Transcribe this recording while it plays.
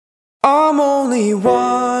only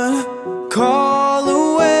one call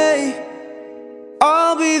away.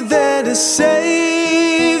 I'll be there to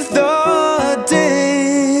save the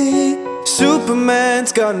day.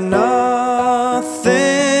 Superman's got nothing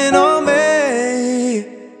on me.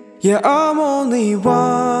 Yeah, I'm only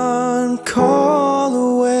one call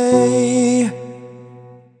away.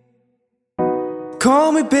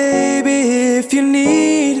 Call me baby if you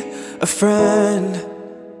need a friend.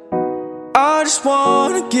 I just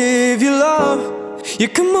wanna give you love.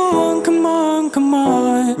 Yeah, come on, come on, come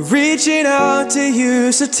on. Reaching out to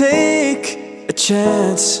you, so take a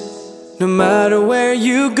chance. No matter where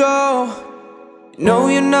you go, you know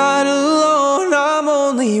you're not alone. I'm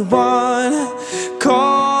only one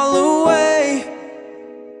call away.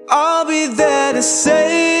 I'll be there to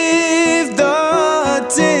save the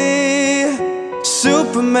day.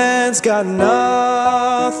 Superman's got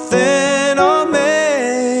nothing on me.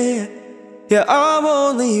 Yeah, I'm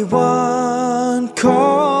only one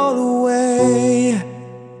call away.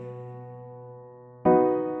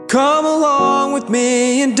 Come along with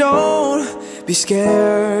me and don't be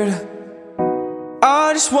scared.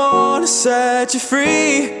 I just wanna set you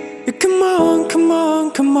free. Yeah, come on, come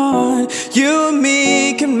on, come on. You and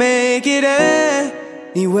me can make it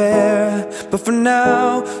anywhere, but for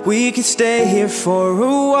now we can stay here for a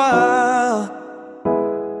while.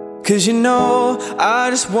 'Cause you know,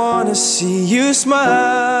 I just wanna see you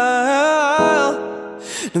smile.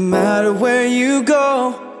 No matter where you go,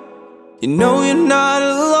 you know you're not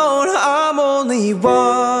alone. I'm only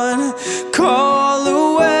one call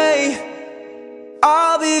away.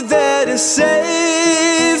 I'll be there to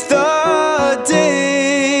save the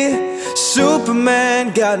day. Superman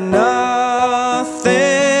got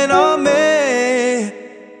nothing on me.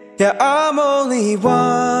 Yeah, I'm only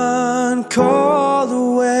one call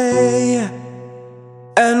away.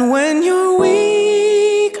 And when you're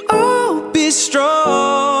weak, I'll be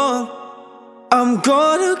strong. I'm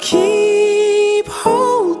gonna keep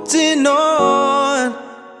holding on.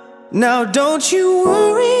 Now don't you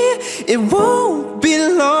worry, it won't be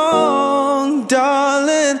long,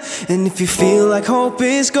 darling. And if you feel like hope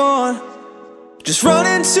is gone, just run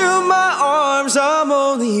into my arms. I'm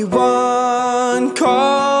only one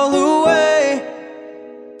call away.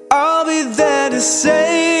 I'll be there to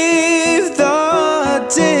save the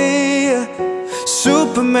day.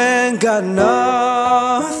 Superman got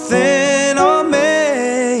nothing on me.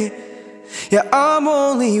 Yeah, I'm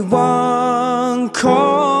only one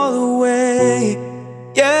call away.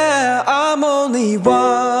 Yeah, I'm only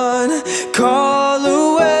one call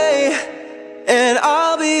away. And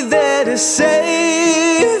I'll be there to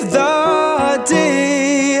save the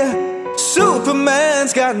day.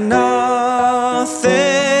 Superman's got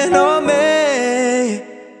nothing on me.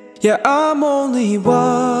 Yeah, I'm only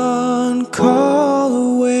one call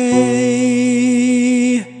away.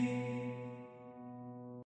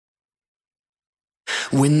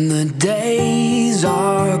 When the days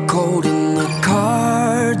are cold and the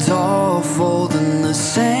cards all fold, and the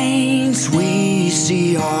saints we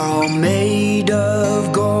see are all made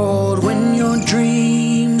of gold. When your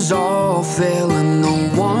dreams all fail and the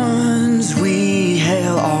ones we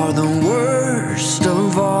hail are the worst of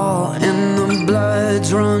all, and the bloods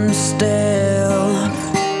run stale,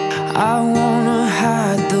 I wanna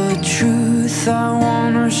hide the truth, I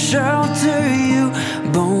wanna shelter you,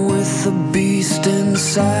 but with the beast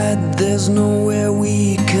inside, there's nowhere we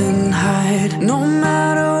can hide. No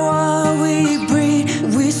matter what we breed,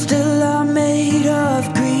 we still are made of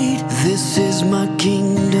greed. This is my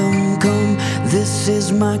kingdom come, this is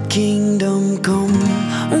my kingdom come.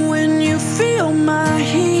 When you feel my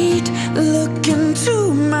heat, look into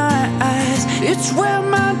my eyes. It's where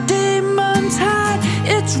my demons hide,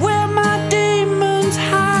 it's where my demons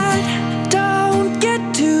hide. Don't get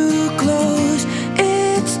too close,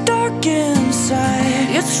 it's dark inside.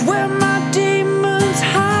 It's where my demons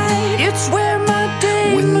hide, it's where my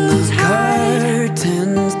demons hide. When the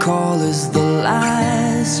curtains call is the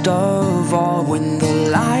last of all, when the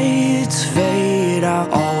lights fade out,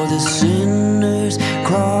 all the sinners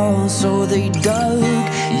crawl. So they dug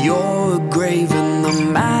your grave, and the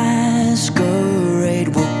masquerade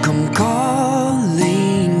will come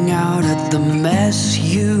calling out at the mess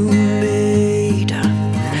you made.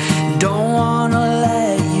 Don't wanna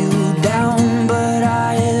let you down, but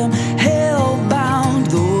I am hellbound.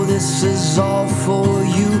 Though this is all for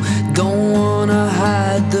you, don't wanna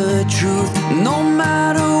hide the truth. No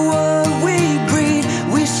matter what we breed,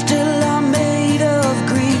 we still are made of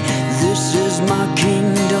greed. This is my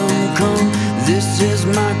kingdom come, this is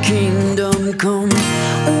my kingdom come.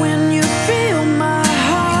 When you feel my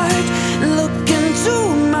heart, look into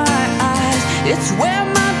my eyes. It's where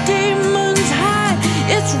my demons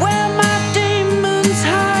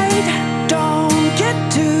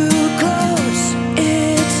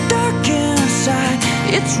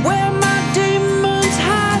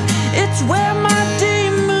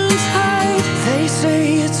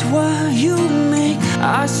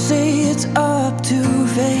I say it's up to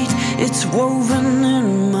fate, it's woven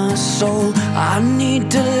in my soul. I need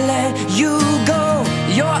to let you go.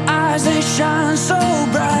 Your eyes, they shine so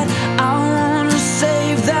bright. I wanna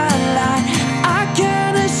save that light. I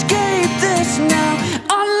can't escape this now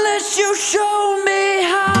unless you show me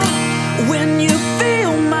how. When you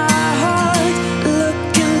feel my heart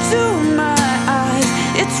look into my eyes,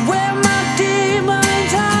 it's where my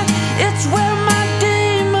demons hide. It's where my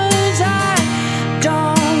demons hide.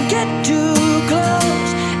 Don't get too close,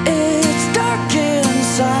 it's dark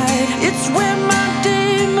inside. It's where my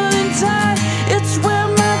demons hide. It's where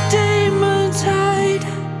my demons hide.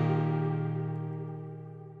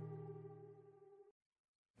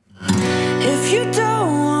 If you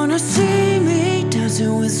don't wanna see me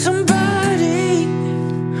dancing with somebody,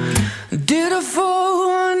 did a full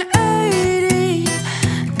 180,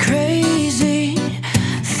 crazy,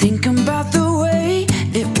 thinking about the way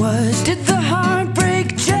it was. Did the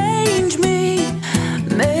heartbreak change me?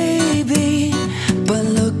 Maybe, but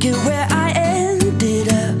look at where I ended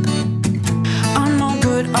up. I'm not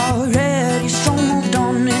good already, so moved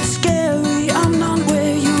on, it's scary. I'm not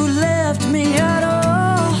where you left me at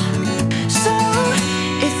all. So,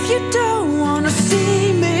 if you don't wanna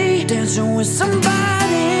see me dancing with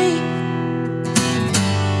somebody,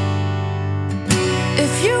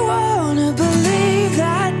 if you wanna believe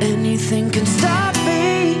that anything can stop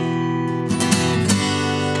me,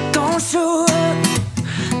 don't show up,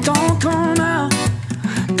 don't come out,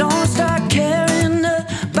 don't start caring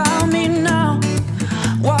about me now.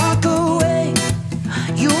 Walk away,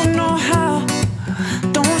 you know how.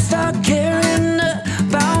 Don't start caring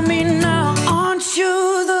about me now. Aren't you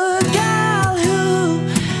the gal who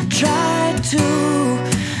tried to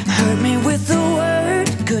hurt me with the word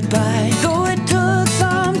goodbye? Though it took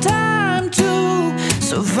some time to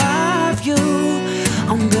survive you,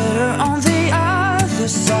 I'm better on the other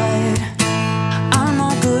side. I'm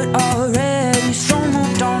not good already, so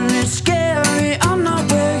moved on, it's scary. I'm not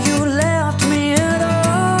where you left me at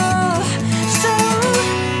all. So,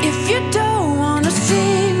 if you don't wanna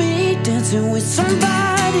see me dancing with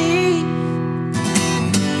somebody,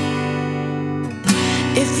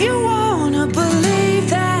 if you wanna believe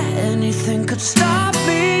that anything could stop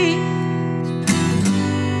me,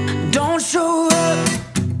 don't show up,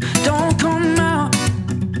 don't come out,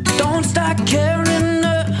 don't start caring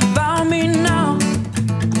about me now.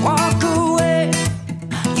 Walk away,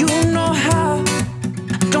 you know how.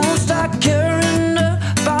 Don't start caring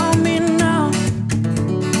about me now.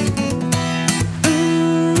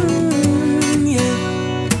 Yeah.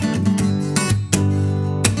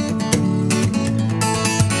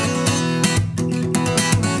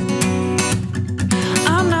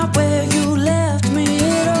 I'm not where you left me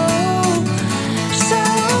at all. So,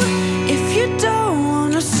 if you don't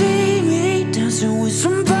wanna see me dancing with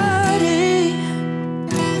somebody,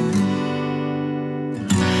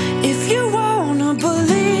 if you wanna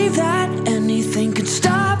believe that anything can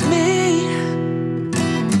stop me,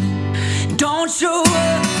 don't show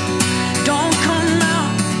up, don't come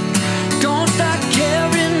out, don't start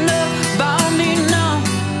caring about me now.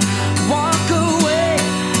 Walk away,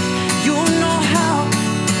 you know how.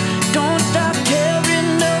 Don't start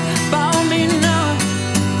caring about me now.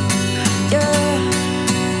 Yeah.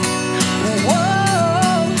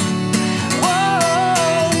 Whoa, whoa.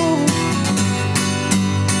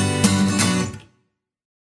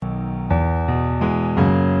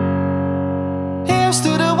 Here's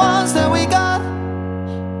to the ones that we got.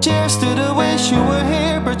 Cheers to the wish you were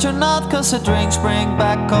here, but you're not. 'Cause the drinks bring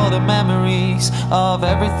back all the memories of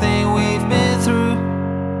everything we've been through.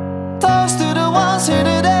 Toast to the ones here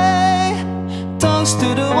today. Toast to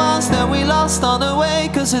the ones that we lost on the way.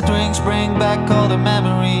 'Cause the drinks bring back all the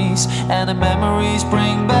memories, and the memories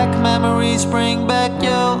bring back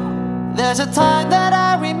you. There's a time that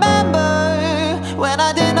I remember when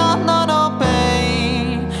I did not know no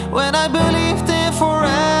pain, when I believed in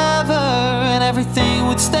forever and everything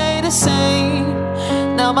would stay the same.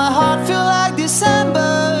 Now my heart feels like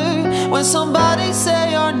December when somebody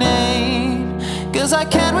say your name. 'Cause I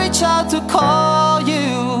can't reach out to call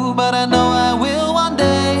you, but I know I will one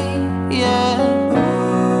day, yeah.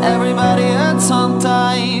 Everybody hurts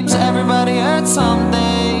sometimes, everybody hurts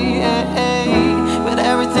someday, but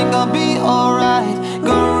everything gonna be alright.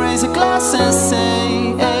 Gonna raise a glass and say,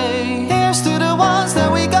 here's to the ones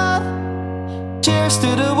that we got. Cheers to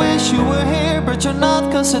the wish you were here, but you're not.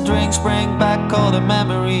 'Cause the drinks bring back all the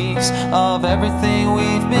memories of everything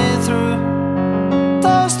we've been through.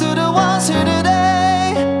 Toast to the ones here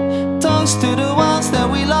today. Toast to the ones that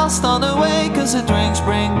we lost on the way. 'Cause the drinks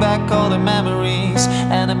bring back all the memories,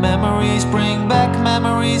 and the memories bring back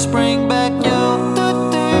you.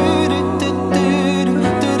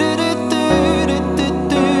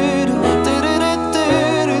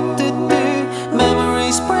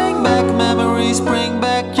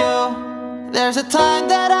 a time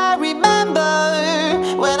that I remember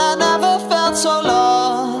when I never felt so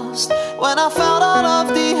lost, when I felt all of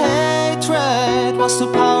the hatred was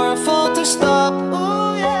too powerful to stop.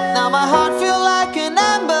 Now my heart feels like an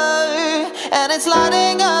ember, and it's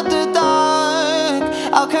lighting up the dark.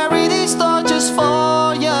 I'll carry these torches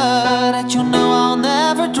for you that you know I'll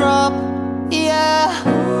never drop. Yeah.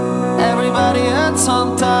 Everybody hurts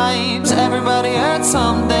sometimes, everybody hurts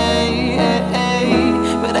someday,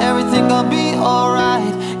 but everything gonna be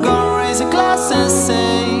alright. Gonna raise a glass and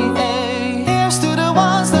say, here's to the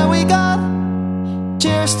ones that we got.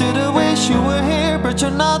 Cheers to the wish you were here but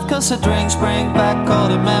you're not, 'cause the drinks bring back all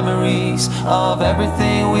the memories of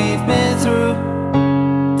everything we've been through.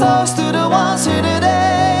 Toast to the ones here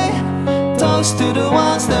today, toast to the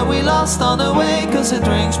ones that we lost on the way, 'cause the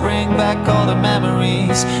drinks bring back all the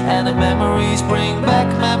memories, and the memories bring back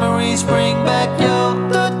yo. Memories bring back yo.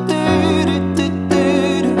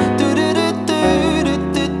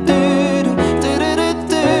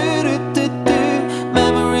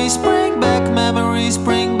 Memories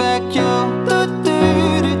bring back yo.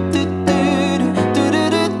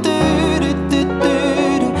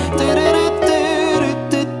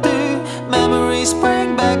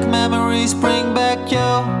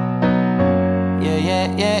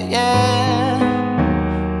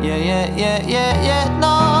 Yeah,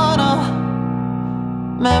 no.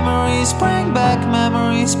 Memories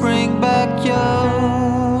bring back yo.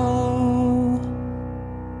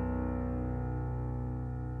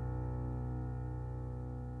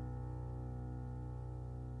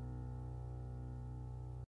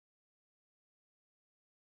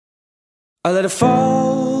 I let it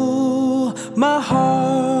fall, my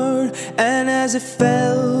heart, and as it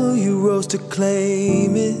fell, you rose to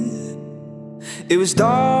claim it. It was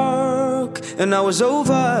dark and I was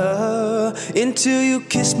over until you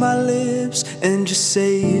kissed my lips and just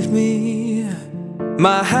saved me.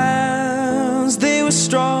 My hands, they were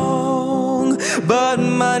strong, but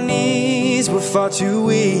my knees were far too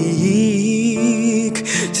weak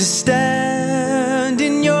to stand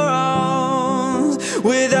in your arms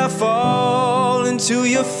without falling to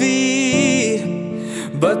your feet.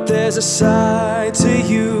 But there's a side to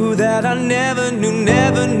you that I never knew.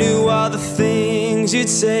 All the things you'd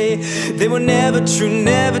say, they were never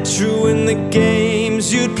true. In the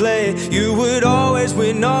games you'd play, you would always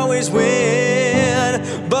win.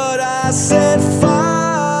 But I set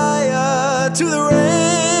fire to the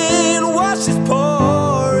rain, watched it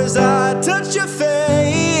pour as I touched your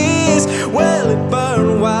face. Well, it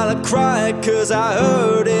burned while I cried, 'cause I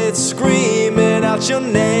heard it screaming out your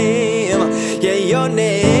name. Yeah, your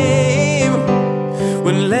name.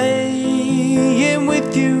 When laying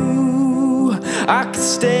with you, I could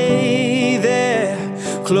stay there,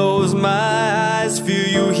 close my eyes, feel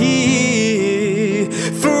you here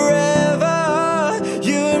forever.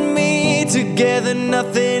 You and me together,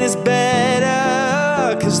 nothing is better.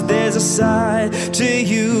 'Cause there's a side to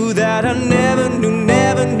you that I never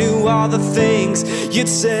knew. All the things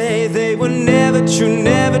you'd say, they were never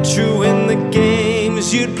true. In the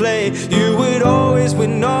games you'd play, you would always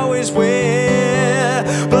win.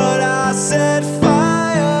 But I set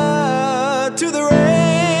fire to the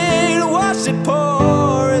rain, watched it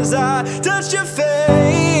pour as I touched your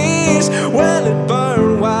face. Well, it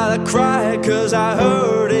burned while I cried, 'cause I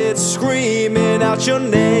heard it screaming out your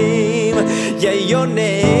name. Yeah, your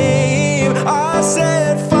name. I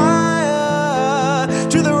set fire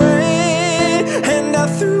to the rain, and I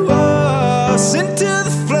threw us into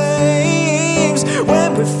the flames. When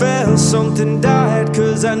we fell, something died,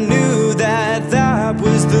 'cause I knew that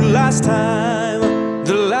was the last time.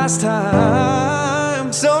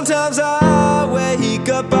 Sometimes I wake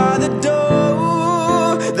up by the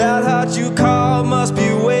door, that heart you call must be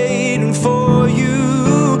waiting for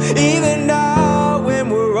you. Even now when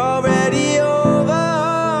we're already over,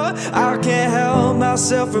 I can't help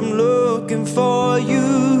myself from looking for you.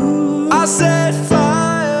 I set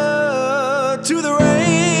fire to the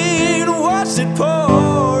rain, watched it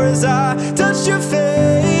pour as I touched your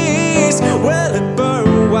face. Well, it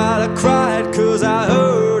burned while I cried, 'cause I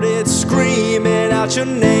heard it screaming out your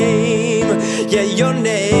name. Yeah, your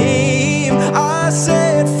name. I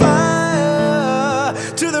set fire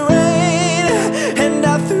to the rain, and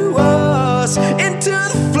I threw us into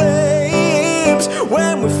the flames.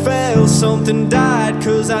 When we fell, something died,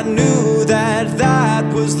 'cause I knew that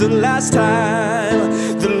was the last time.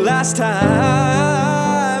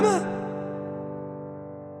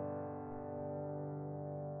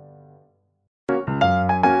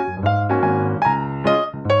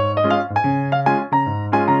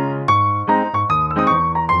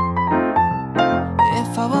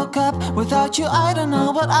 Without you, I don't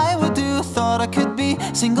know what I would do. Thought I be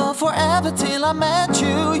single forever till I met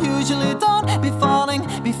you. Usually don't be falling,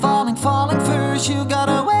 falling first. You got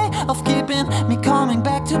a way of keeping me coming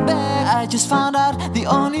back to back. I just found out the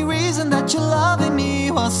only reason that you're loving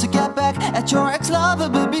me was to get back at your ex-lover,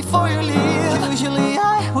 but before you leave, usually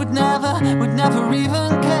I would never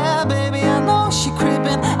even care. Baby, I know she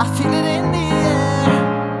creeping, I feel it in the air,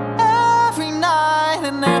 every night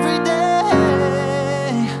and every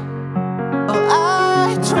day. Oh,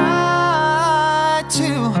 I try to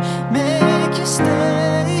make you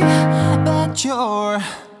stay, but your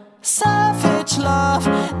savage love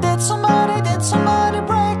did somebody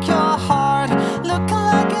break your heart? Looking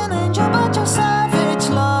like an angel, but your savage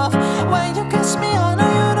love. When you kiss me, I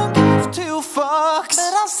know you don't give two fucks,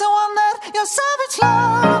 but I still want that, your savage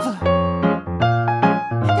love,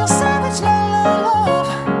 your savage love,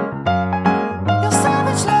 your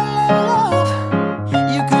savage love.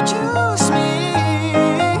 You could use me,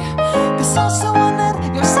 'cause I still want that,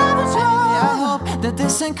 your savage love. I hope that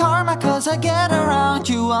this ain't karma, 'cause I get around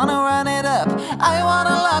you, wanna run it up, I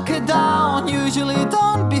wanna lock it down. Usually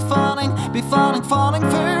don't be falling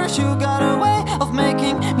first. You got a way of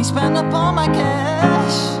making me spend up all my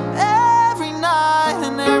cash, every night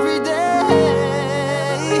and every day.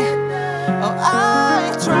 Oh,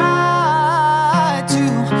 I try to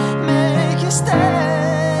make you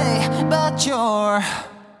stay, but your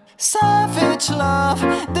savage love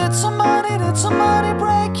did somebody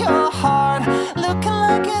break your heart? Looking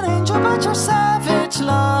like an angel, but your savage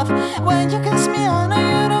love. When you kiss me, I know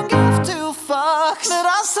you don't give two fucks, but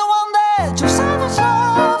I still want that, your savage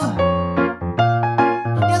love,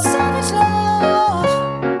 your savage love,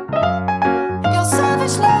 your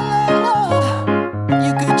savage love.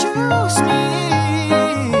 You could use me,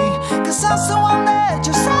 'cause I still want that,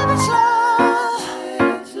 your savage love,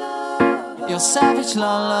 your savage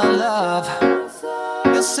love,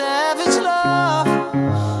 your savage love.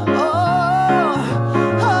 Oh,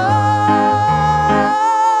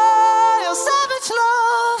 your savage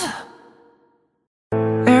love.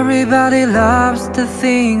 Everybody loves the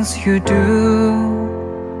things you do,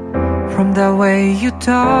 from the way you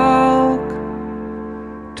talk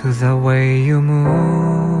to the way you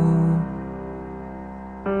move.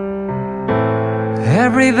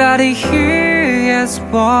 Everybody here is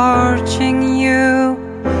watching you,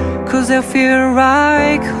 'cause they feel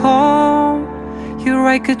like home. You're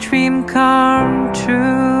like a dream come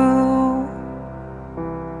true.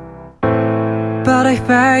 But if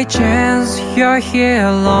by chance you're here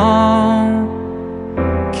alone,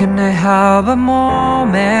 can I have a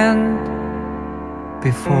moment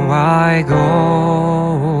before I go?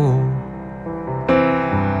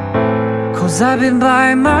 'Cause I've been by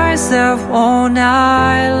myself all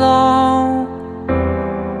night long,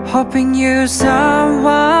 hoping you're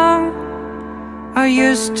someone I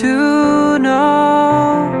used to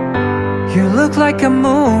know. You look like a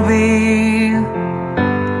movie,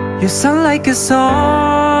 you sound like a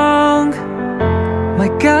song. My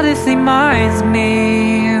God, it reminds me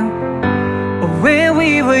of when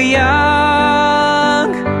we were young.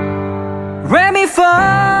 Let me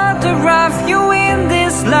photograph you in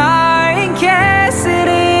this light, in case it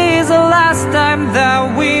is the last time that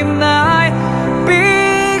we might be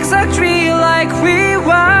exactly like we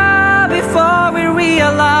were before we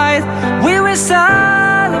realized we were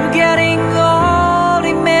sad of getting old.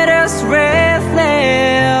 It made us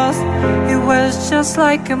restless. It was just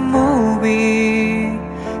like a movie,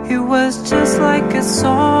 it was just like a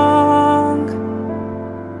song.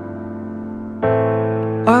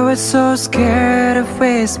 I was so scared to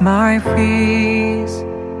face my fears.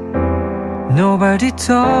 Nobody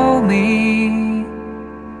told me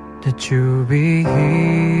that you'd be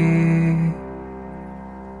here.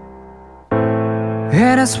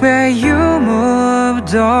 And I swear you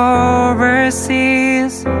moved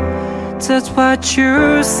overseas. That's what you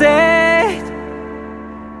said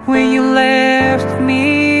when you left me.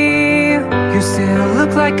 You still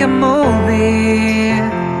look like a movie,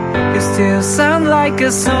 you still sound like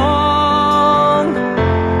a song.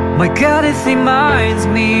 My God, it reminds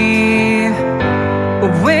me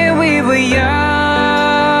of when we were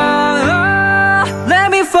young. Let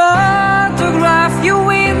me photograph you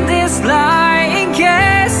in this light, in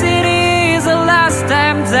case it is the last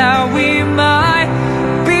time that we might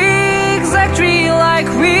be exactly like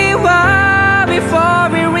we were before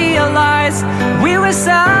we realized we were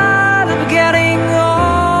sad of getting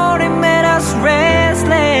old. It made us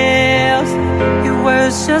restless. It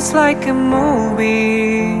was just like a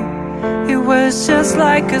movie, it was just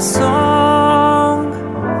like a song.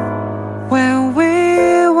 When we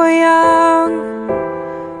were young,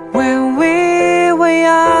 when we were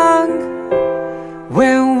young,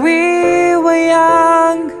 when we were young.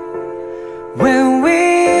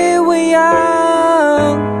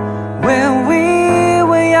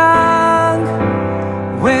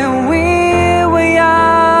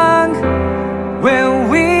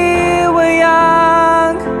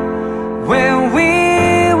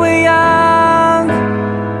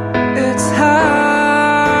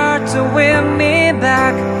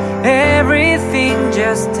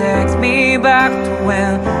 just takes me back to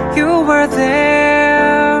when you were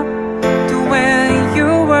there, to when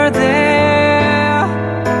you were there.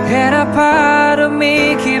 And a part of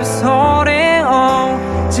me keeps holding on,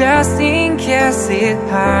 just in case it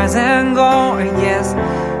hasn't gone. Yes,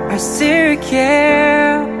 I still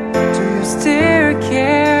care. Do you still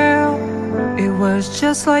care? It was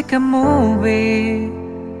just like a movie,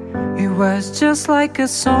 it was just like a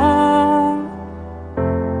song.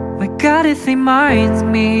 My God, it reminds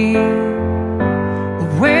me of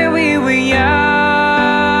when we were young.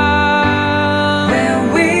 When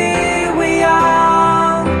we were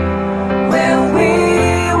young, when we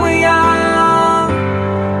were young,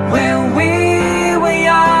 when we were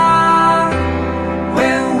young,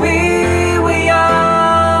 when we were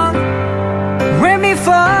young. Let me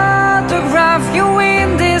photograph you in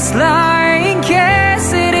this light, in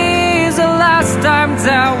case it is the last time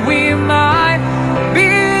that we might be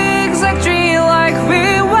exactly like we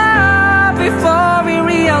were before we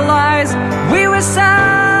realized we were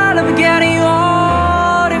sad of getting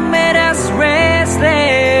old. It made us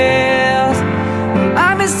restless. I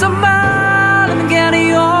miss so much of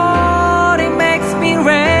getting old. It makes me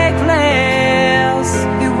reckless.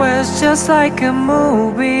 It was just like a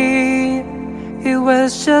movie, it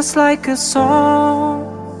was just like a song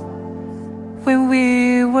when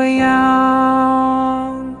we were young.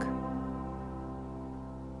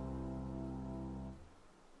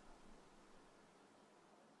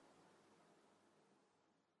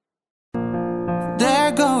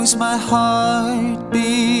 There goes my heart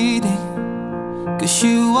beating, 'cause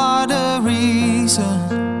you are the reason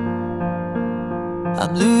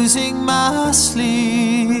I'm losing my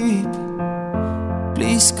sleep.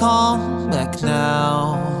 Please come back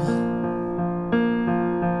now.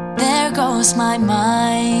 There goes my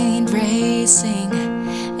mind racing,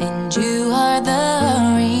 and you are the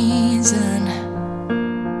reason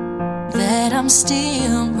that I'm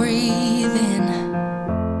still breathing.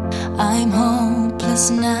 I'm hopeless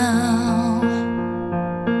now.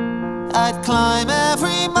 I'd climb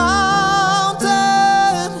every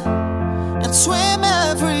mountain and swim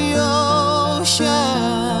every ocean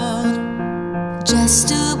just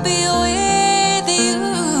to be with you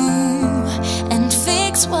and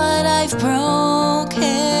fix what I've broken.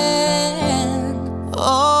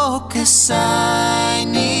 Oh, 'cause I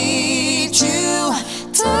need you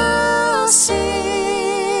to see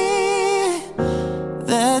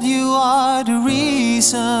that you are the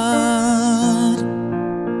reason.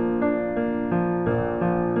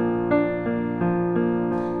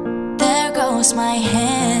 There goes my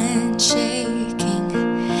hand shaking,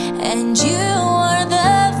 and you are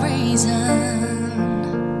the reason.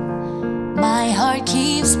 My heart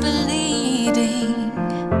keeps bleeding.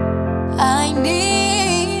 I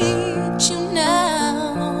need you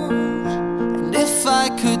now. And if I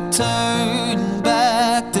could turn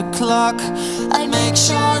back the clock, I'd make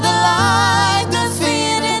sure the light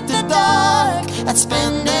defeated the dark. I'd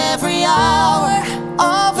spend every hour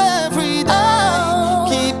of every day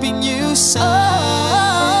keeping you safe.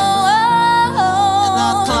 And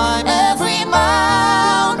I'd climb every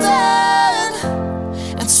mountain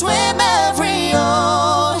and swim every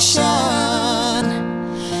ocean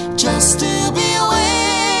just to be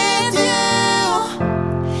with you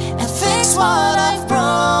and fix what I've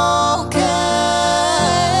broken.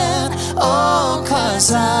 Oh, 'cause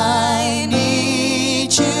I need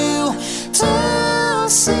you to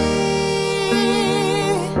see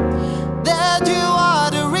that you are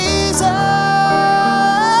the reason.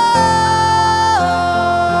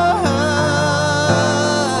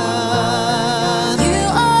 You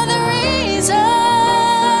are the reason.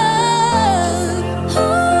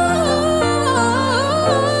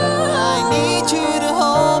 I need you to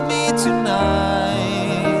hold me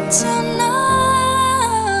tonight. Tonight,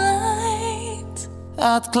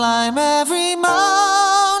 I'd climb every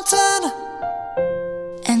mountain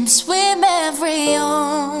and swim every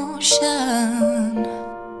ocean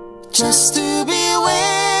just to be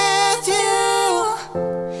with you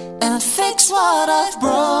and fix what I've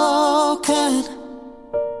broken.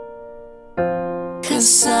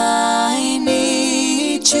 'Cause I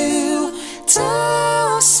need you to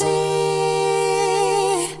see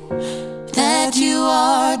that you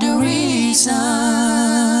are the reason.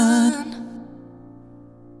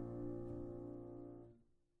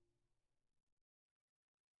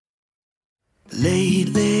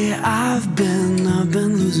 Lately I've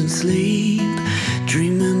been losing sleep,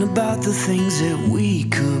 dreaming about the things that we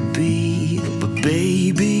could be. But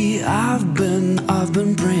baby, I've been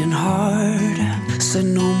praying hard. Said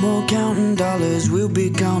no more counting dollars, we'll be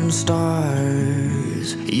counting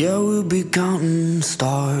stars. Yeah, we'll be counting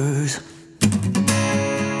stars.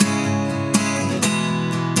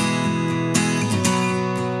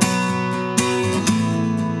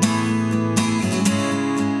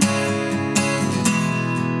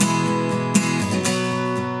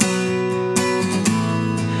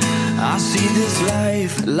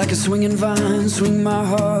 life like a swinging vine. Swing my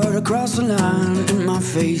heart across the line. In my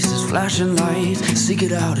face is flashing lights. Seek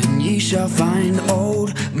it out and ye shall find.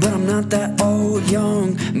 Old, but I'm not that old.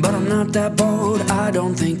 Young, but I'm not that bold. I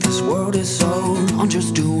don't think this world is sold. I'm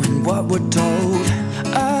just doing what we're told.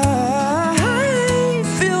 I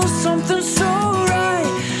feel something so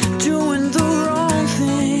right, doing the wrong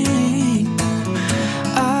thing.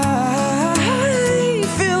 I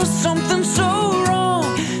feel something so wrong,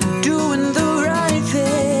 doing the right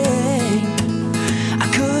thing. I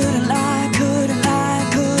couldn't lie, couldn't lie,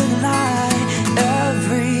 couldn't lie.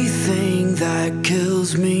 Everything that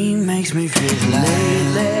kills me makes me feel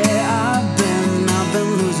alive. Lately I've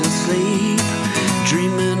been losing sleep,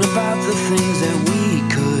 dreaming about the things that we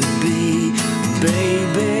could be.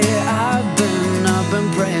 Baby, I've been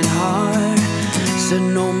praying hard. Said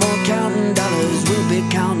no more counting dollars, we'll be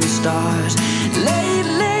counting stars.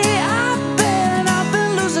 Lately I've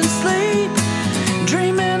been losing sleep,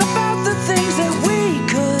 dreaming about the things that we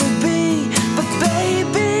could be. But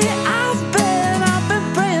baby, I've been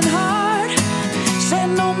praying hard. Said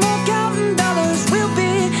no more counting dollars, we'll be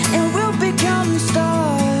counting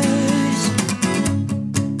stars.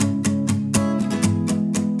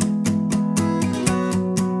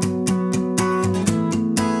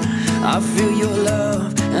 I feel your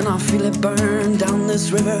love and I feel it burn down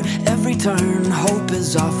this river. Every turn, hope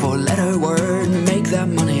is our four-letter word. Make that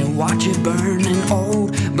money, watch it burn. And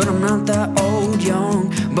old, but I'm not that old. Young,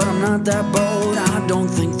 but I'm not that bold. I don't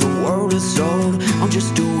think the world is sold. I'm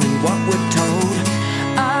just doing what we're told.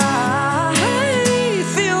 I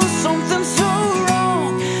feel something so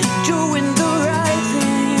wrong, doing the right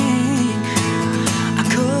thing. I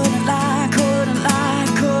couldn't lie, couldn't lie,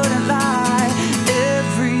 couldn't lie.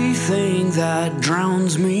 Everything that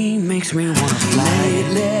drowns me makes me wanna fly.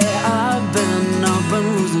 Lately I've been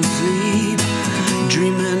losing sleep,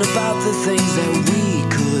 dreaming about the things that we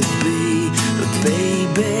could be. But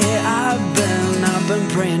baby, I've been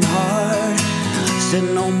praying hard. Said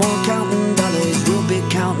no more counting dollars, we'll be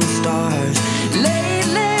counting stars.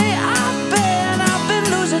 Lately I've been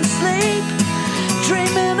losing sleep,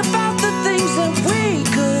 dreaming about the things that we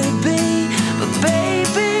could be. But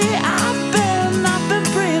baby, I've been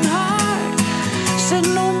praying hard. Said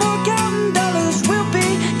no more counting dollars, we'll be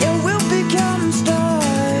counting stars.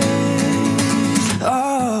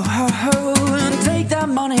 Oh, and take that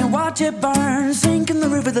money, watch it burn. Sink in the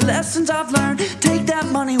river, the lessons I've learned. Take that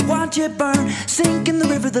money, watch it burn. Sink in the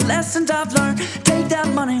river, the lessons I've learned. Take that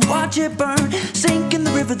money, watch it burn. Sink in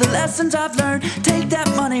the river, the lessons I've learned. Take that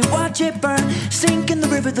money, watch it burn. Sink in the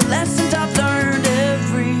river, the lessons I've learned.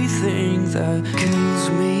 Everything that kills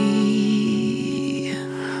me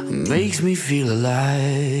makes me feel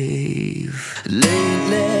alive.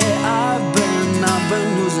 Lately I've been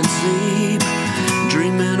losing sleep,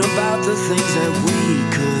 dreaming about the things that we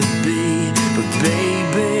could be. But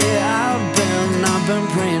baby, I've been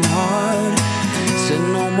praying hard. Said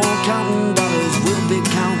no more counting dollars, we'll be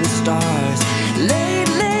counting stars.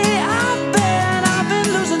 Lately I've been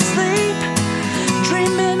losing sleep,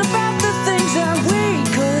 dreaming about the things that we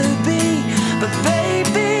could be. But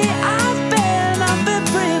baby, I've been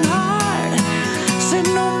praying hard. Said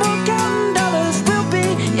no more counting dollars, we'll be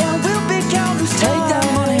counting stars. Take that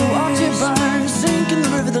money, watch it burn. Sink in the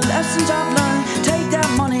river, the lessons I've learned. Take that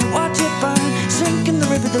money, watch it burn. Sink in the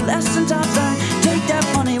river, the lessons I've learned. Take that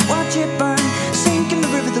money, watch it burn. Sink in the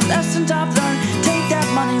river, the lessons I've learned. Take that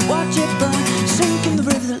money, watch it burn. Sink in the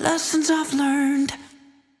river, the lessons I've learned.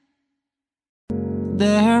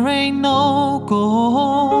 There ain't no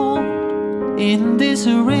gold in this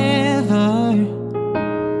river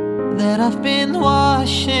that I've been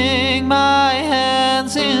washing my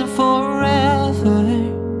hands in forever.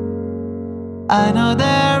 I know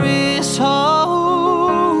there is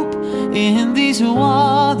hope in these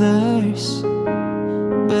waters,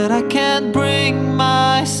 but I can't bring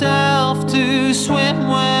myself to swim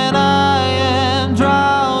when I am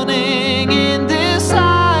drowning in this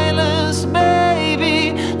silence.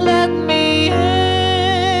 Baby, let me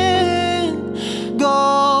in.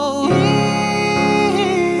 Go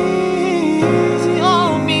easy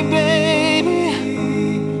on me, baby.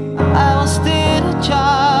 I was still a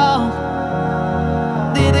child,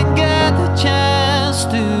 didn't get the chance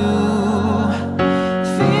to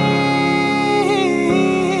feel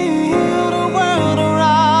the world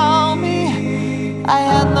around me. I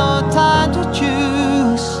had no time to choose.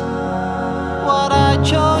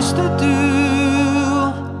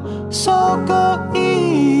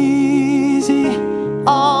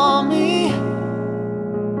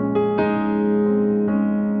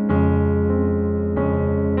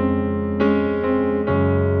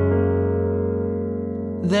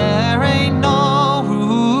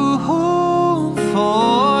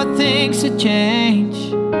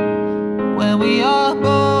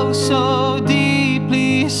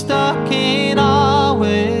 stuck in our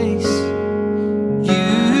ways.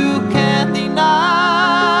 You can't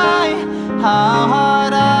deny how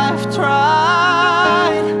hard I've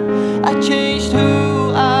tried. I changed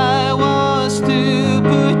who I was to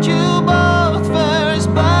put you both first,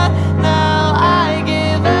 but now I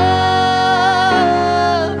give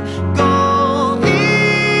up. Go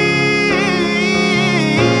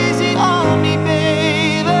easy on me,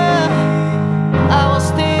 baby. I was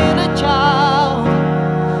still a child,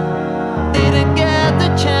 didn't get the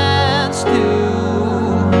chance to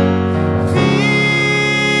feel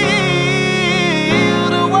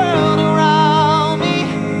the world around me.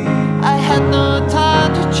 I had no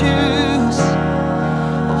time to choose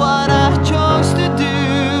what I chose to do.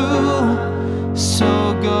 So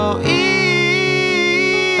go easy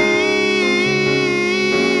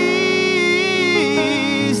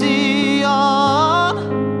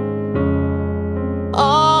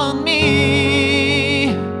on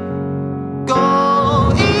me.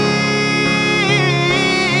 Go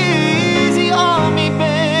easy on me,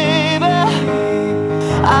 baby.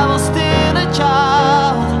 I was still a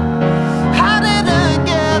child, I didn't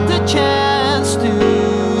get the chance to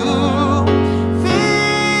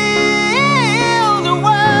feel the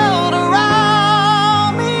world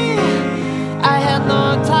around me. I had no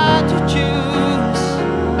time to choose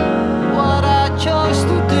what I chose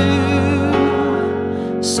to do.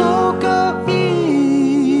 So go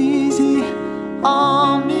easy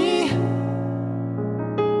on me.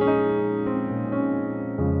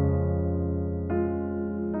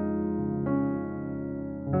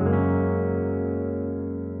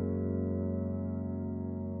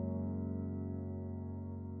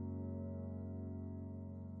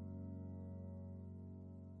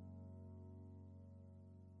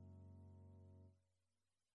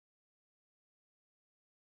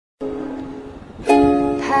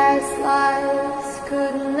 Past lives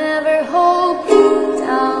could never hold me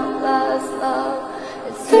down. Last love,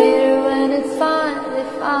 it's sweeter when it's finally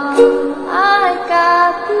found. I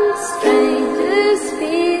got the strength to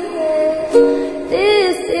speak it.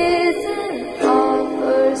 This isn't our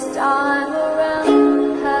first time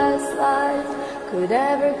around. Past lives could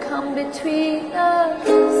ever come between us.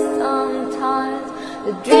 Sometimes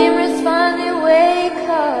the dreamers finally wake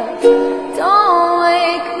up. Don't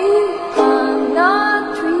wake me, I'm not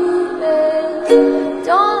dreaming.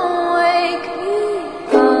 Don't wake me,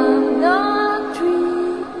 I'm not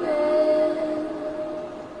dreaming.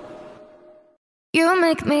 You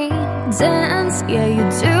make me dance, yeah you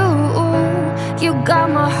do. You got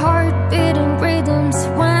my heart beating rhythms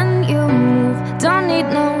when you move. Don't need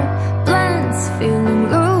no plans, feeling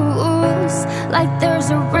loose, like there's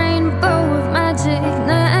a rainbow of magic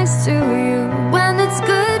next to you. When it's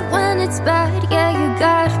good, when it's bad, yeah you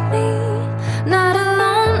got me. Not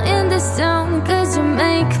alone in this town, cause you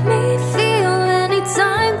make me feel.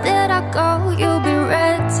 Anytime that I go, you'll be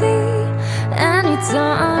ready.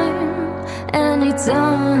 Anytime,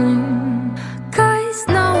 anytime. Cause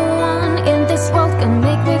no one in this world can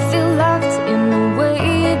make me feel loved in the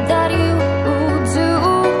way that you do.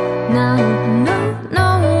 Now, no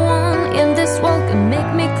one in this world can make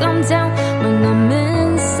me come down when I'm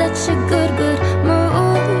in such a good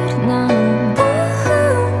mood now.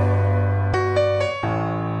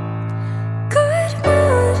 Good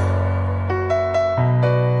mood.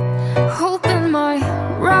 Hope in my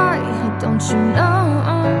ride, don't you know?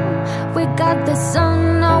 We got the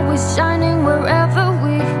sun always shining wherever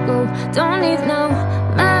we go. Don't need no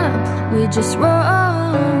map, we just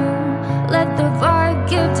roll. Let the vibe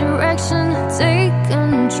give direction, take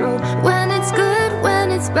control. When it's good,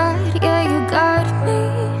 when it's bad, yeah you got me.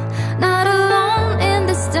 Not alone in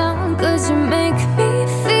this town, cause you make me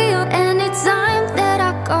feel. Anytime that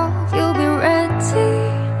I go, you'll be ready.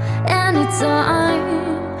 Anytime,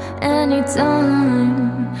 anytime.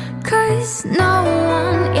 Cause no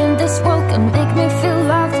one in this world can make me feel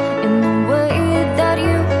loved in the way that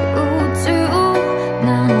you do.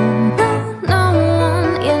 Now, no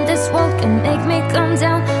one in this world can make me come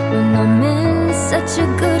down when I'm in such a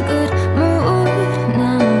good mood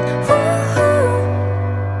now. Woo-hoo.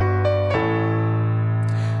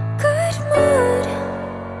 Good mood.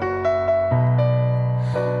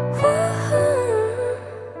 Woo-hoo.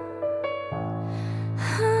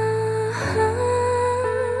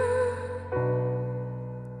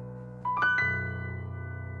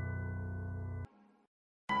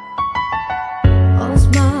 All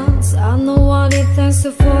smiles, I know what it takes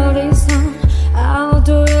to fall in sun. I'll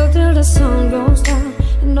do it till the sun goes down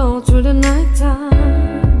and all through the night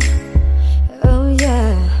time. Oh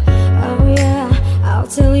yeah, I'll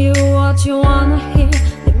tell you what you wanna hear.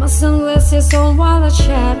 Leave my sunglasses on while I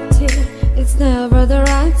chat a tear. it's never the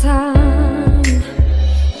right time.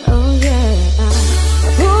 Oh yeah.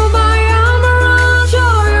 Pull my arm around,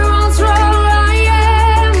 show you how strong I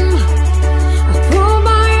am. Pull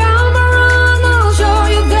my arm around, I'll show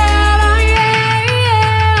you that I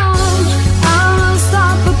am. I'm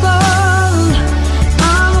unstoppable.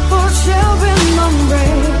 I'm a portrait in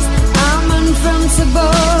embrace. I'm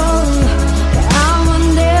invincible. I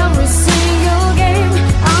win every single game.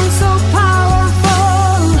 I'm so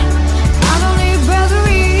powerful. I don't need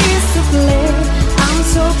batteries to play. I'm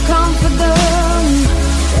so confident.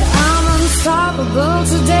 I'm unstoppable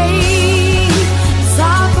today.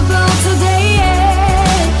 Unstoppable today.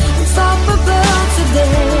 Yeah. Unstoppable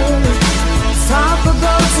today.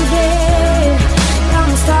 Unstoppable today. I'm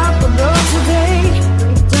unstoppable today.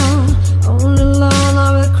 Break down, all alone I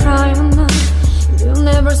will cry now. You'll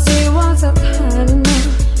never see what's I've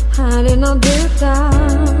hiding all deep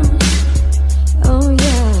down. Oh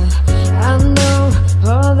yeah, I know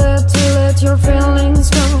all that to let your feelings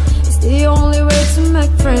go. It's the only way to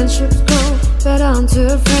make friendships grow, but I'm too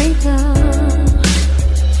afraid now.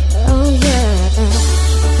 Oh yeah.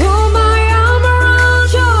 Pull my arm around,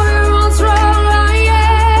 show you how strong I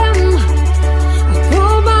am.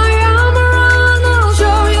 Pull my arm around, I'll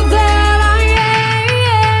show you that I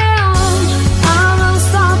am. I'm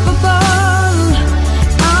unstoppable.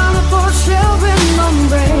 I'm a portrait in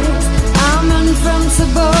embrace. I'm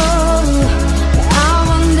invincible. I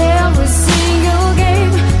won every single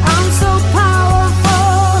game. I'm so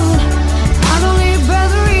powerful. I don't need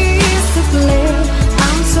batteries to play.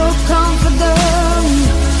 I'm so confident.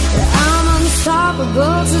 I'm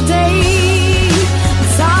unstoppable today.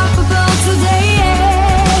 Unstoppable today.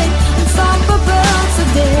 Yeah. Unstoppable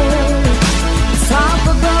today.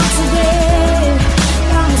 Unstoppable today.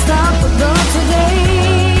 I'm unstoppable today.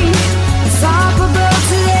 Unstoppable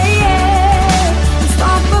today. Yeah.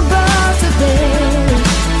 Unstoppable today.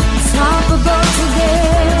 Unstoppable today.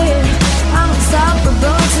 I'm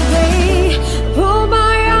unstoppable today. Pull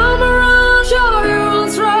my arm around, show you how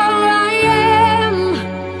strong I am.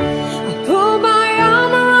 Pull my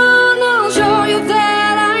arm around, I'll show you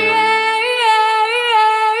that I am.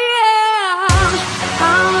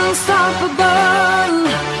 I'm unstoppable.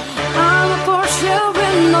 I'm a portrait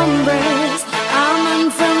in embrace. I'm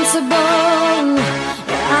invincible.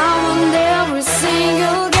 I won every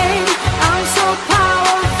single game. I'm so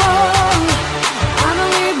powerful. I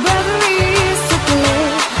don't need batteries to play.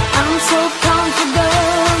 I'm so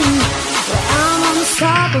confident. I'm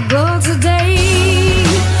unstoppable today.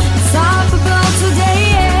 Unstoppable today.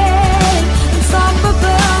 Yeah.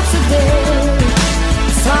 Unstoppable today.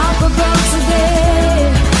 Unstoppable today.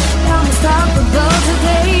 I'm unstoppable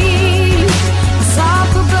today.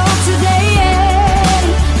 Unstoppable today. Yeah.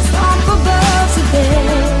 Unstoppable today.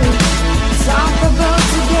 Unstoppable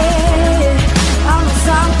today. I'm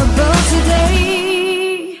unstoppable today.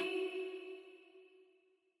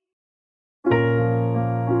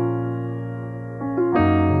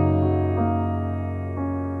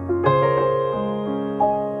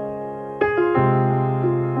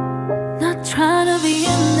 Not trying to be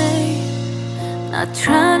in there, not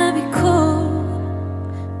trying to be cool,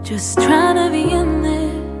 just trying to be in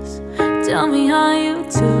this. Tell me how you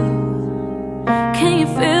do. Can you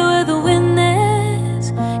feel where the wind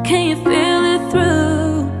is? Can you feel it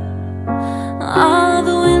through all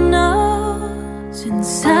the windows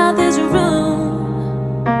inside this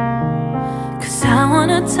room? 'Cause I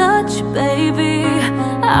wanna touch you, baby.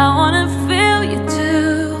 I wanna feel you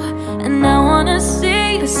too. And I wanna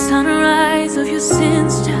see the sunrise of your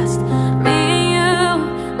sins. Just me and you,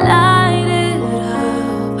 light it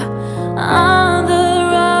up on the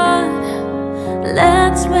run.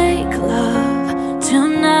 Let's make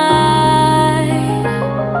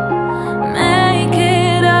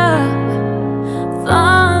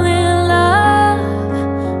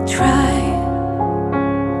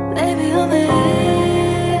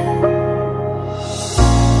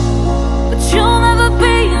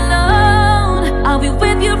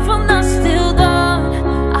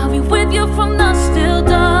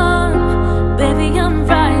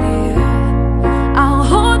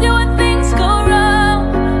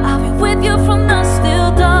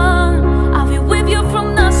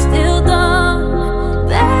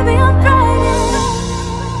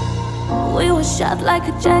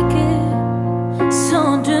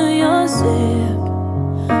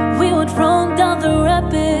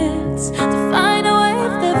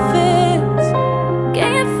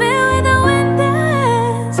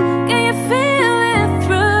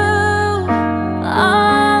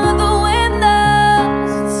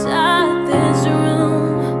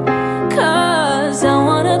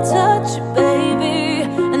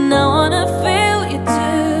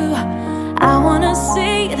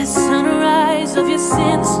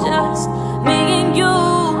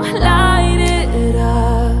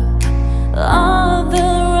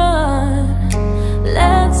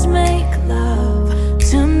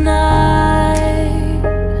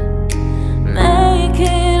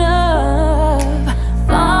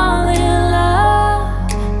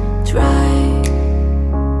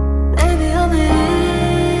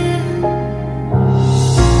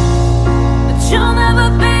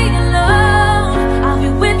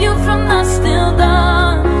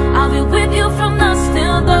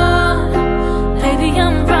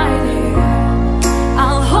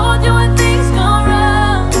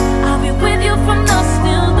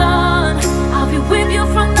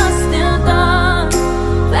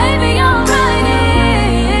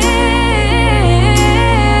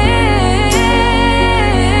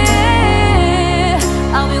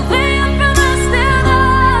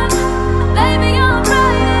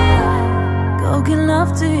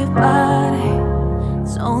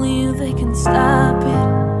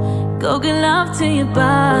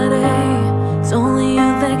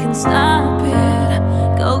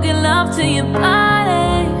to your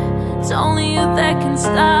body. It's only you that can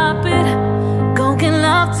stop it. Go get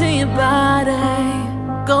love to your body.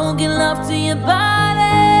 Go get love to your body.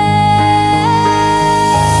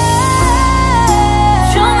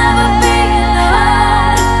 You'll never be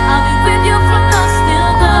alone. I'll be with you from dusk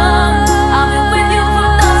till dawn. I'll be with you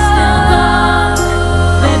from dusk till dawn.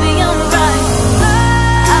 Baby, I'm right.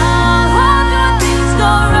 I'll hold you when things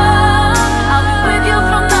go wrong. I'll be with you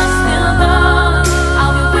from dusk till dawn.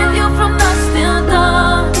 I'll be with you from dusk till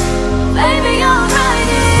dawn. Baby, I'm right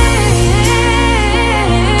here.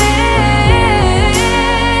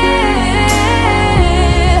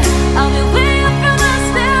 I'll be with you from dusk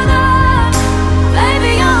till dawn.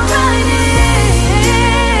 Baby, I'm right here.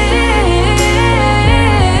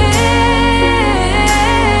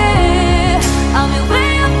 I'll be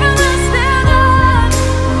with you from dusk till dawn.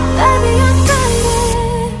 Baby, I'm right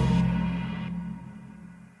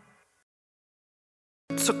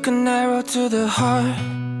here. Took an arrow to the heart.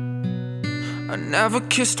 I never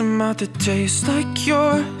kissed a mouth that tastes like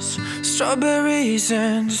yours. Strawberries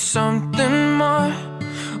and something more.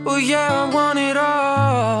 Oh yeah, I want it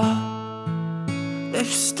all.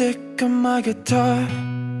 Lipstick on my guitar.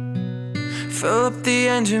 Fill up the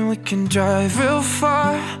engine, we can drive real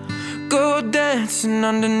far. Go dancing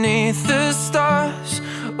underneath the stars.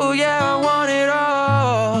 Oh yeah, I want it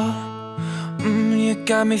all. You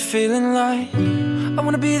got me feeling like I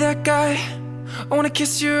wanna be that guy. I wanna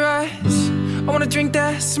kiss your eyes. I wanna drink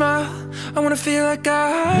that smile. I wanna feel like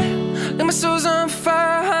like my soul's on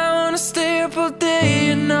fire. I wanna stay up all day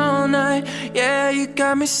and all night. Yeah, you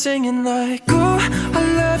got me singing like, ooh, I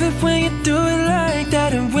love it when you do it like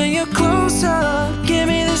that. And when you're close up, give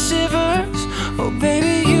me the shivers. Oh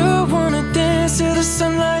baby, you wanna dance till the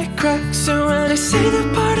sunlight cracks. And when they say the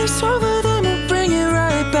party's over, then we'll bring it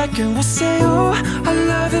right back. And we'll say, oh, I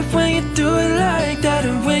love it when you do it like that.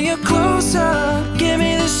 And when you're close up, give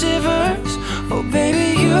me the shivers. Oh baby,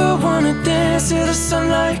 you wanna dance till the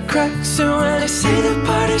sunlight cracks. And when they say the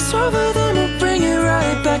party's over, then we'll bring it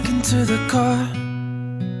right back into the car.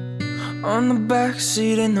 On the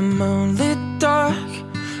backseat in the moonlit dark.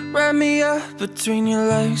 Wrap me up between your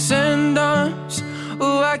legs and arms.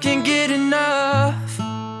 Oh, I can't get enough.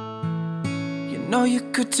 You know you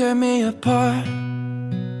could tear me apart.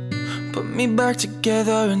 Put me back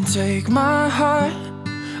together and take my heart.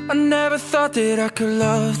 I never thought that I could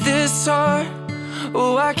love this hard.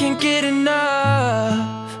 Oh, I can't get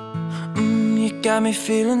enough. You got me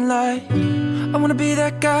feeling like I wanna be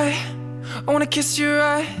that guy. I wanna kiss your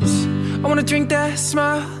eyes. I wanna drink that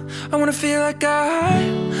smile. I wanna feel like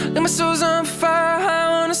my soul's on fire.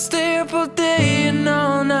 I wanna stay up all day and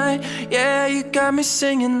all night. Yeah, you got me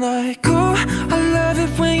singing like, ooh, I love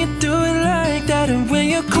it when you do it like that. And when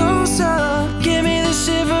you're close up, give me the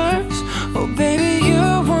shivers. Oh baby, you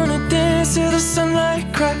wanna dance till the sunlight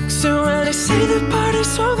cracks. And when they say the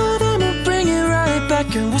party's over, then we'll bring it right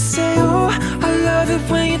back. And we'll say, oh, I love it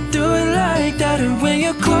when you do it like that. And when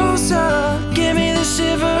you're close up, give me the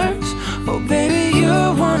shivers. Oh baby, you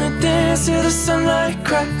wanna dance till the sunlight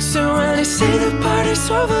cracks. And when they say the party's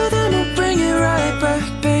over, then we'll bring it right back.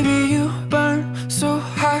 Baby, you burn so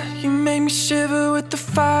hot, you make me shiver with the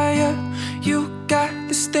fire. You got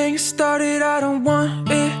this thing started, I don't want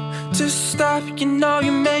it to stop. You know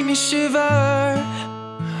you make me shiver.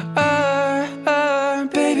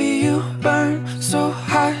 Baby, you burn so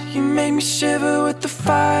hot, you make me shiver with the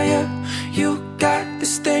fire. You got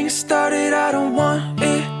this thing started, I don't want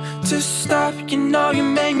it to stop. You know you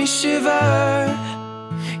make me shiver.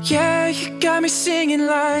 Yeah, you got me singing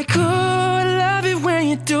like, ooh, I love it when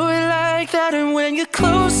you do it like that. And when you're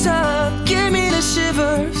close up, give me the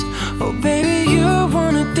shivers. Oh baby, you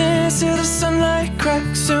wanna dance till the sunlight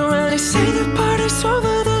cracks. And when they say the party's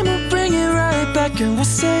over, then we'll bring it right back. And we'll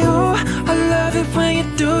say, oh, I love it when you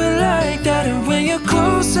do it like that. And when you're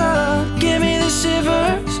close up, give me the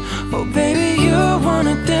shivers. Oh baby, you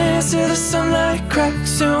wanna dance till the sunlight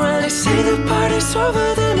cracks. And when they say the party's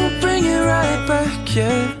over, then we'll bring it right back,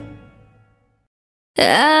 yeah.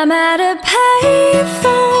 I'm at a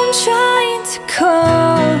payphone trying to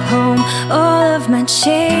call home. All of my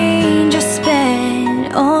change I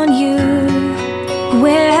spent on you.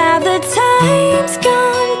 Where have the times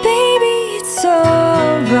gone, baby? It's so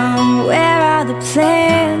wrong. Where are the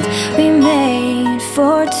plans we made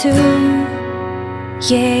for two?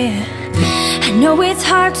 Yeah, I know it's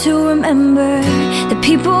hard to remember the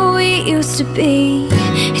people we used to be.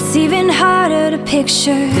 It's even harder to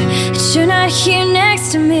picture that you're not here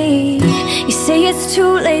next to me. You say it's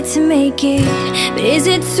too late to make it, but is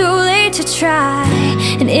it too late to try?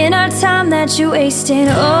 And in our time that you wasted,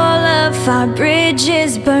 all of our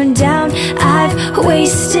bridges burned down. I've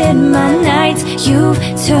wasted my nights, you've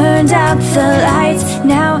turned out the lights.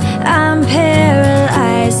 Now I'm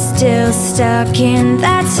paralyzed, still stuck in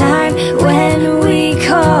that time when we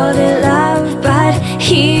called it love. But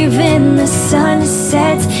even the sun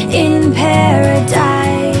sets in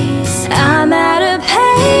paradise. I'm at a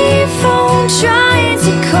payphone trying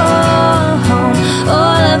to call home.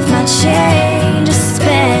 All of my change is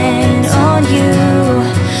spent on you.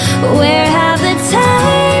 Where have the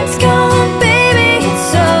times gone, baby?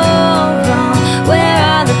 It's all wrong. Where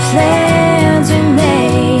are the plans we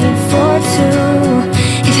made for two?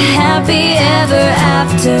 If happy ever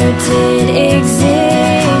after did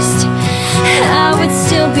exist, I would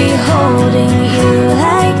still be holding you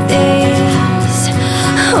like this.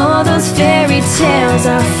 All those fairy tales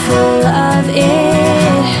are full of it.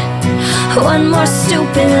 One more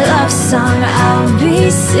stupid love song, I'll be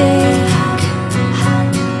sick.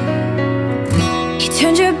 You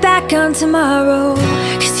turned your back on tomorrow,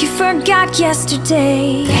 'cause you forgot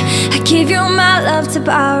yesterday. I gave you my love to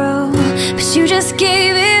borrow, but you just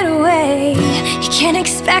gave it away. You can't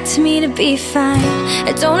expect me to be fine,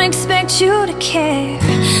 I don't expect you to care.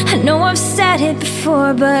 I know I've said it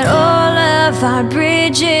before, but all of our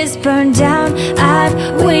bridges burned down. I've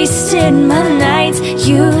wasted my nights,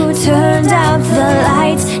 you turned out the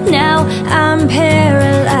lights. Now I'm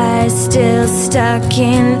paralyzed, still stuck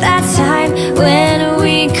in that time when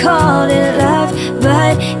we called it love.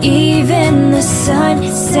 But even the sun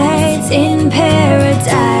sets in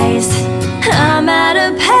paradise. I'm at a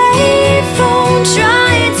payphone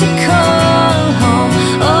trying to call home.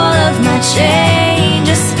 All of my change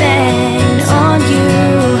is spent on you.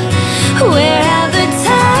 Where have the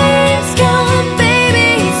times gone, baby?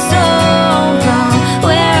 It's so wrong.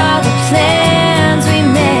 Where are the plans we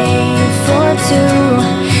made for two?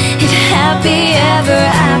 If happy ever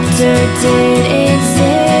after did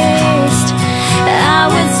exist, I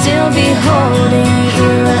would still be holding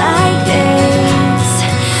you like this.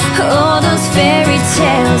 All those fairy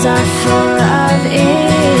tales are full of it.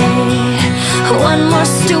 One more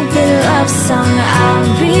stupid love song, I'll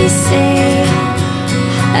be sick.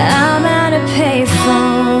 I'm at a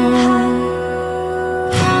payphone.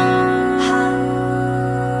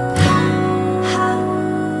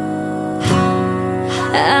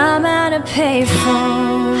 I'm at a payphone.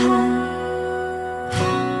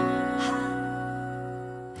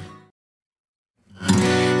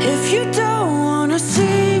 If you don't wanna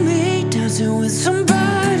see me dancing with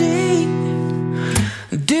somebody,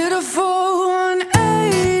 did a full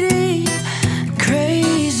 180,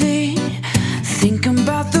 crazy, thinking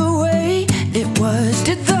about the way it was.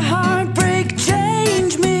 Did the heartbreak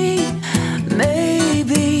change me?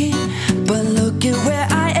 Maybe, but look at where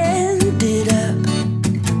I ended up.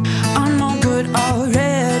 I'm not good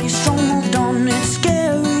already, so moved on, it's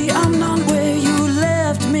scary. I'm not where you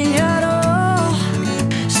left me at all.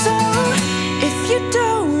 So if you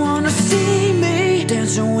don't wanna see me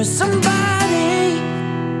dancing with somebody,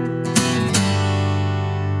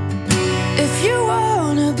 if you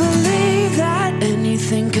wanna believe that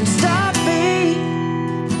anything can stop me,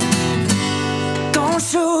 don't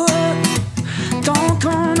show up, don't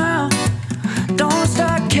come out, don't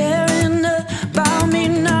start caring about me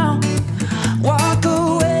now. Walk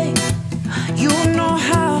away, you know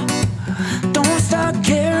how. Don't start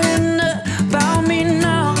caring about me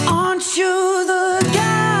now. Aren't you the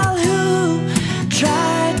gal who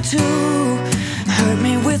tried to hurt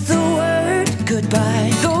me with the word goodbye?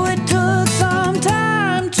 Though it took some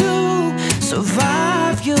time to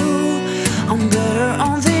survive you, I'm better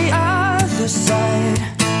on the other side.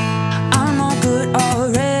 I'm not good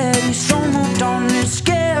already, so moved on, it's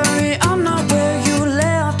scary. I'm not where you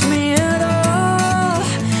left me at all.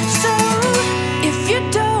 So if you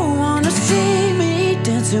don't wanna see me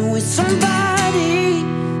dancing with somebody,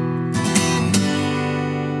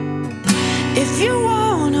 if you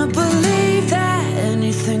wanna believe that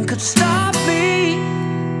anything could stop me,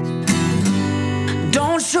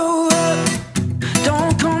 don't show up,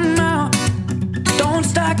 don't come out, don't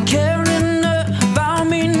start caring about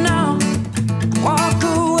me now. Walk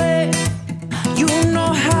away, you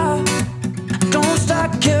know how. Don't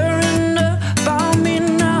start caring about me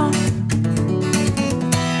now.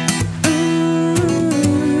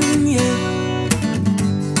 Yeah.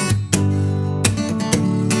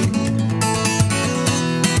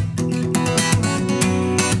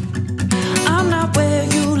 I'm not where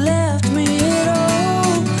you left me at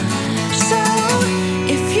all. So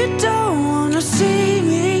if you don't wanna see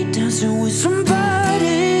me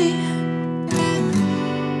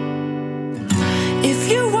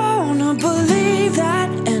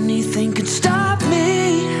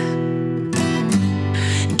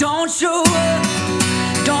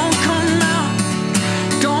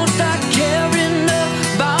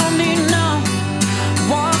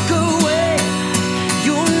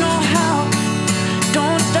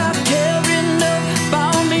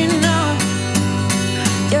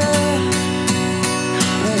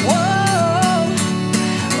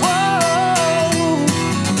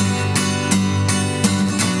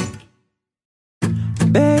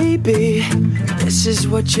this is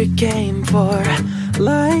what you came for.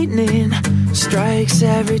 Lightning strikes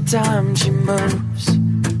every time she moves,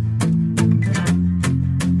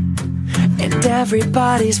 and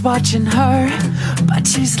everybody's watching her, but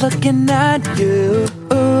she's looking at you.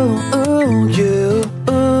 Ooh, ooh, you,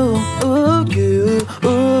 ooh, ooh, you,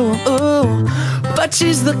 ooh, ooh. But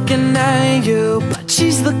she's looking at you, but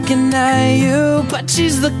she's looking at you, but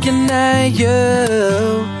she's looking at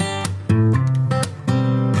you.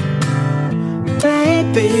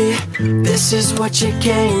 Baby, this is what you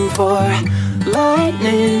came for.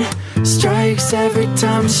 Lightning strikes every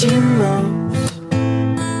time she moves,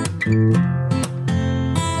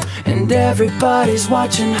 and everybody's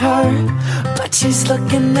watching her, but she's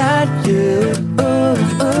looking at you. Ooh,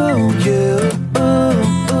 ooh, you, ooh,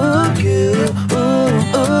 ooh, you, ooh,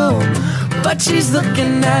 ooh. But she's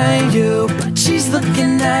looking at you, but she's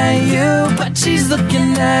looking at you, but she's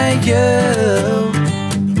looking at you.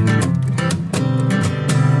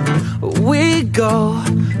 We go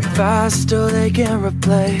fast till they can't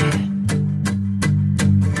replay,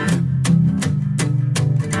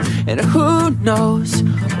 and who knows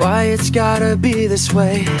why it's gotta be this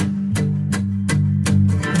way.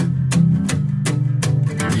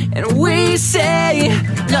 And we say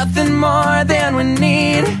nothing more than we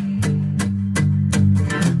need,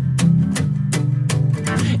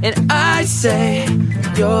 and I say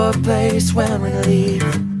your place when we leave.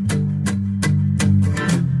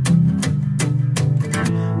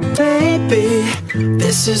 Baby,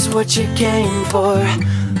 this is what you came for.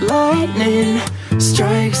 Lightning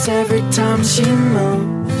strikes every time she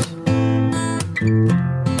moves,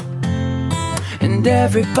 and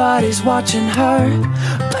everybody's watching her,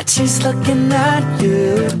 but she's looking at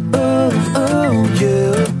you. Ooh, ooh,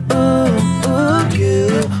 you, ooh, ooh, you,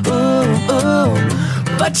 ooh, ooh.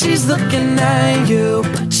 But she's looking at you,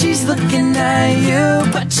 but she's looking at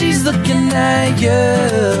you, but she's looking at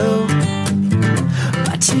you.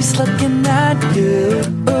 She's looking at you.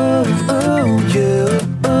 Ooh, ooh, you,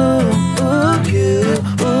 ooh, ooh, you,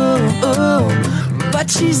 ooh, ooh. But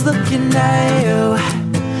she's looking at you.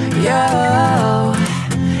 Yo,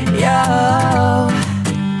 yo.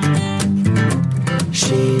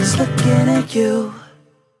 She's looking at you.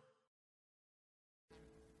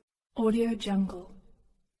 Audio Jungle.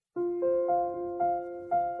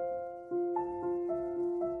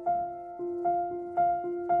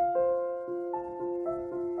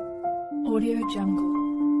 Audio Jungle.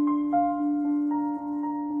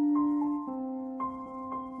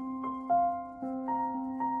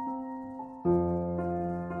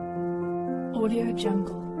 Audio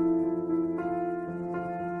Jungle.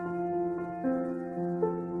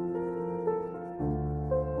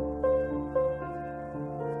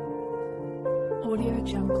 Audio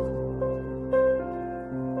Jungle.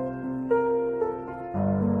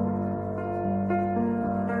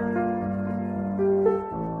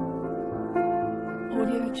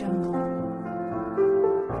 Audio Jungle.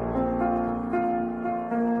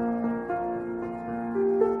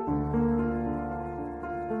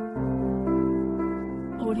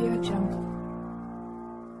 Audio Jungle.